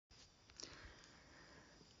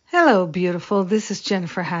Hello, beautiful. This is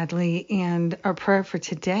Jennifer Hadley, and our prayer for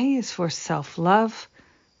today is for self-love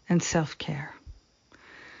and self-care.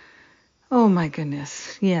 Oh my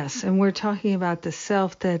goodness, yes, and we're talking about the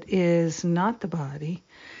self that is not the body,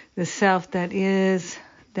 the self that is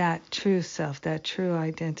that true self, that true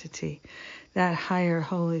identity, that higher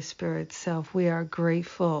Holy Spirit self. We are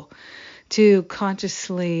grateful to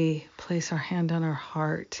consciously place our hand on our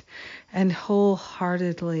heart and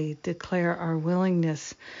wholeheartedly declare our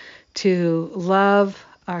willingness to love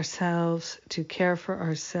ourselves, to care for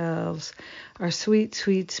ourselves, our sweet,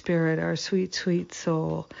 sweet spirit, our sweet, sweet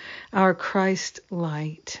soul, our Christ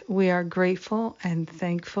light. We are grateful and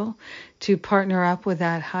thankful to partner up with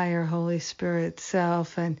that higher Holy Spirit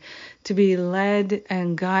self and to be led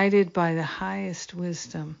and guided by the highest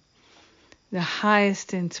wisdom, the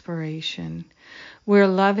highest inspiration. We're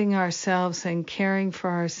loving ourselves and caring for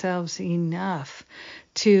ourselves enough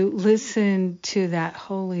to listen to that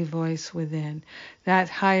holy voice within, that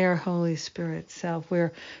higher Holy Spirit self.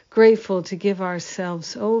 We're grateful to give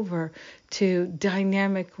ourselves over to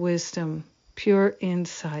dynamic wisdom, pure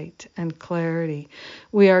insight, and clarity.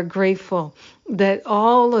 We are grateful that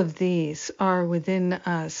all of these are within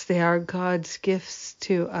us. They are God's gifts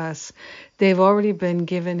to us. They've already been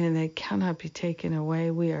given and they cannot be taken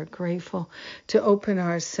away. We are grateful to open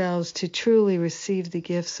ourselves to truly receive the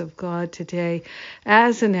gifts of God today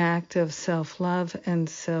as an act of self-love and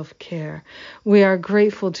self-care. We are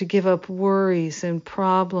grateful to give up worries and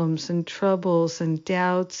problems and troubles and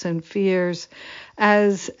doubts and fears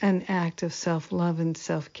as an act of self-love and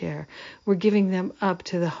self-care. We're giving them up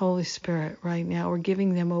to the Holy Spirit right now. We're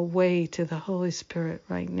giving them away to the Holy Spirit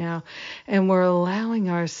right now. And we're allowing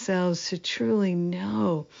ourselves to truly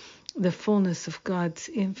know the fullness of God's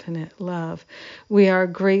infinite love. We are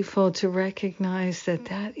grateful to recognize that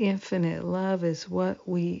that infinite love is what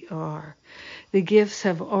we are. The gifts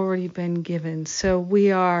have already been given, so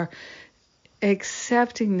we are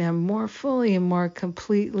accepting them more fully and more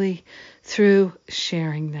completely through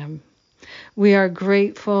sharing them. We are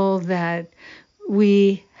grateful that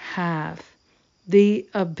we have the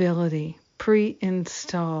ability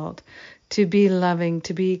pre-installed to be loving,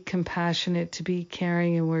 to be compassionate, to be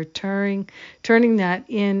caring, and we're turning that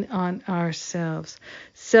in on ourselves.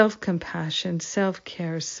 Self-compassion,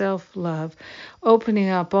 self-care, self-love, opening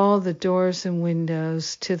up all the doors and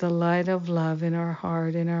windows to the light of love in our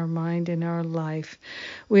heart, in our mind, in our life.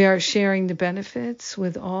 We are sharing the benefits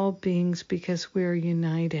with all beings because we're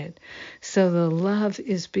united. So the love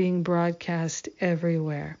is being broadcast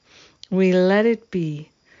everywhere. We let it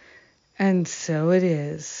be, and so it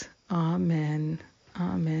is. Amen.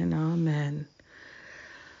 Amen. Amen.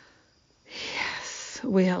 Yes,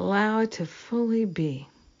 we allow it to fully be.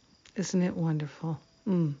 Isn't it wonderful?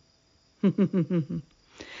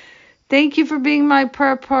 Thank you for being my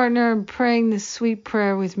prayer partner and praying this sweet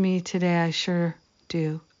prayer with me today. I sure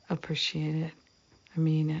do appreciate it. I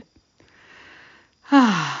mean it.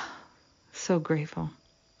 So grateful.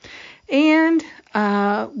 And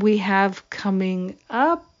we have coming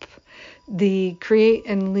up the Create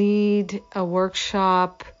and Lead a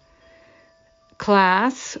Workshop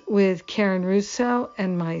class with Karen Russo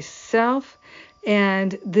and myself.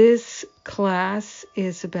 And this class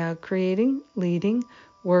is about creating, leading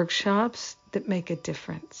workshops that make a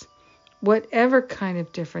difference. Whatever kind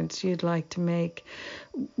of difference you'd like to make,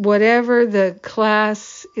 whatever the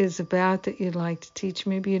class is about that you'd like to teach,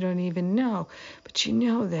 maybe you don't even know, but you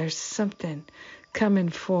know there's something coming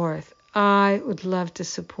forth. I would love to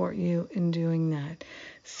support you in doing that.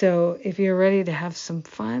 So if you're ready to have some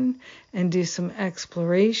fun and do some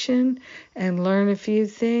exploration and learn a few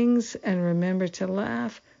things and remember to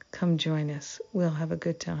laugh, come join us. We'll have a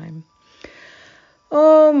good time.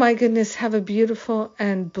 Oh my goodness, have a beautiful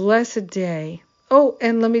and blessed day. Oh,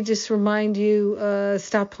 and let me just remind you,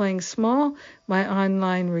 Stop Playing Small, my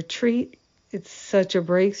online retreat. It's such a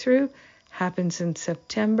breakthrough. Happens in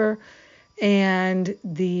September. And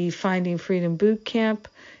the Finding Freedom Bootcamp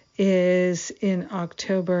is in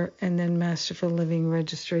October, and then Masterful Living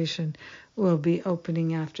registration will be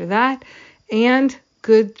opening after that. And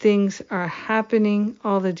good things are happening.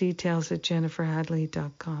 All the details at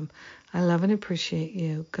jenniferhadley.com. I love and appreciate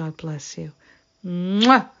you. God bless you.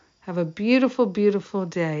 Mwah! Have a beautiful, beautiful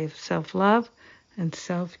day of self-love and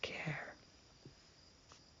self-care.